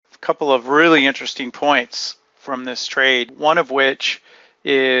couple of really interesting points from this trade. One of which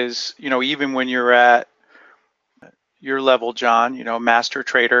is, even when you're at your level, John, master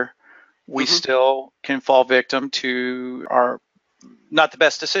trader, we Hmm. still can fall victim to our not the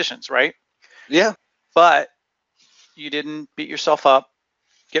best decisions, right? Yeah. But you didn't beat yourself up,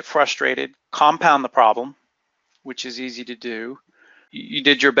 get frustrated, compound the problem, which is easy to do. You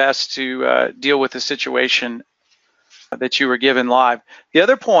did your best to deal with the situation that you were given live. The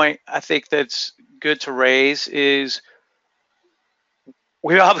other point I think that's good to raise is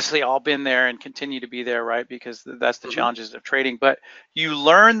we've obviously all been there and continue to be there, right? Because that's the Hmm. challenges of trading. But you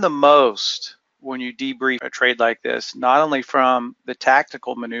learn the most when you debrief a trade like this, not only from the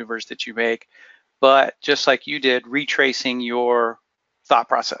tactical maneuvers that you make, but just like you did, retracing your thought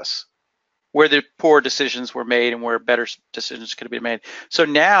process, where the poor decisions were made and where better decisions could have been made. So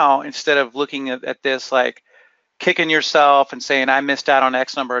now, instead of looking at this like kicking yourself and saying, I missed out on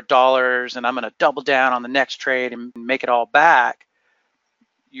X number of dollars and I'm going to double down on the next trade and make it all back,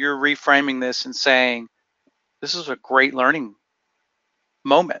 you're reframing this and saying, this is a great learning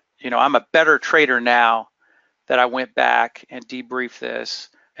moment. I'm a better trader now that I went back and debriefed this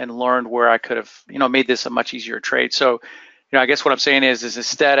and learned where I could have, made this a much easier trade. So, I guess what I'm saying is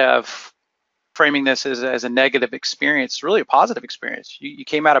instead of framing this as a negative experience, it's really a positive experience. You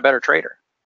came out a better trader.